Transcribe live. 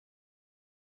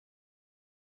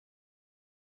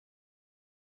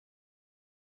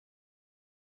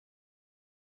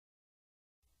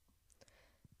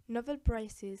Nobel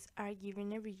Prizes are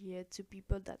given every year to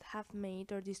people that have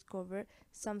made or discovered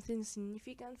something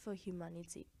significant for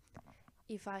humanity.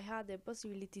 If I had the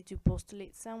possibility to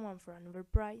postulate someone for a Nobel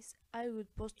Prize, I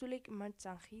would postulate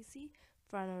Marchangisi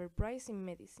for a Nobel Prize in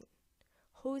Medicine.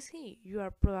 Who is he, you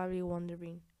are probably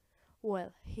wondering?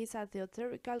 Well, he's a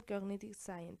theoretical cognitive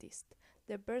scientist,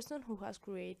 the person who has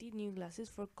created new glasses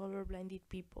for colorblinded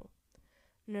people.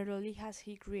 Not only has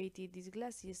he created these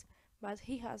glasses, but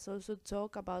he has also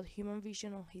talked about human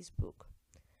vision on his book.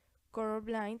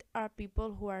 Colorblind are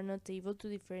people who are not able to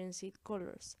differentiate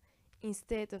colors.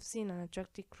 Instead of seeing an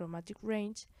attractive chromatic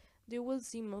range, they will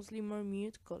see mostly more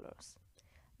mute colors.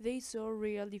 They saw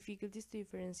real difficulties to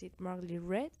differentiate markedly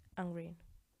red and green.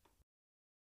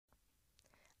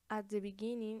 At the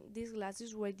beginning, these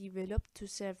glasses were developed to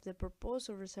serve the purpose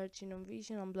of researching on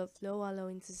vision and blood flow,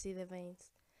 allowing to see the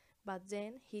veins. But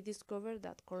then he discovered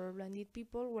that colorblinded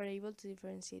people were able to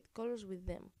differentiate colors with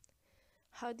them.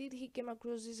 How did he come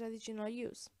across this additional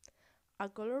use? A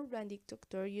colorblinded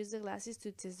doctor used the glasses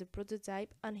to test the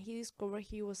prototype, and he discovered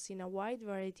he was seeing a wide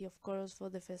variety of colors for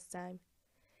the first time.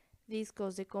 This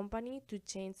caused the company to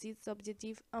change its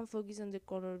objective and focus on the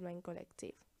colorblind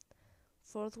collective.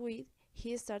 Forthwith,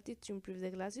 he started to improve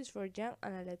the glasses for young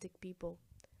and athletic people.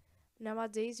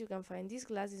 Nowadays, you can find these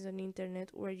glasses on the internet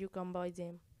where you can buy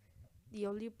them. The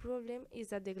only problem is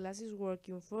that the glasses work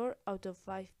in 4 out of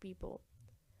 5 people.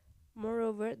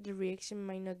 Moreover, the reaction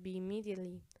might not be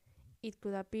immediately. It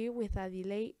could appear with a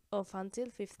delay of until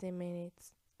 15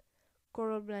 minutes.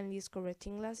 Colorblindness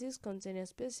correcting glasses contain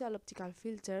special optical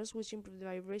filters which improve the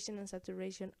vibration and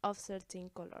saturation of certain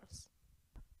colors.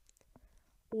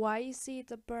 Why is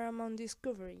it a paramount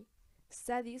discovery?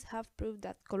 Studies have proved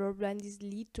that colorblindness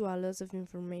leads to a loss of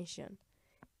information.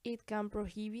 It can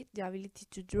prohibit the ability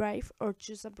to drive or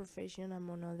choose a profession,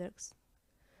 among others.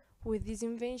 With this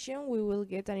invention, we will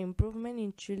get an improvement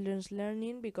in children's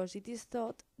learning because it is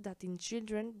thought that in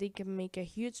children they can make a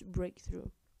huge breakthrough.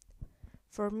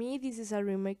 For me, this is a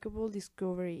remarkable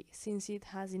discovery since it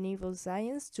has enabled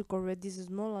science to correct this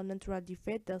small unnatural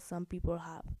defect that some people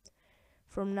have.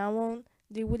 From now on,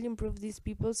 they will improve these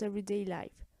people's everyday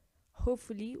life.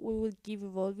 Hopefully, we will keep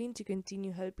evolving to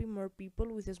continue helping more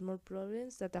people with small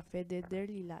problems that affect their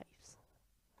daily lives.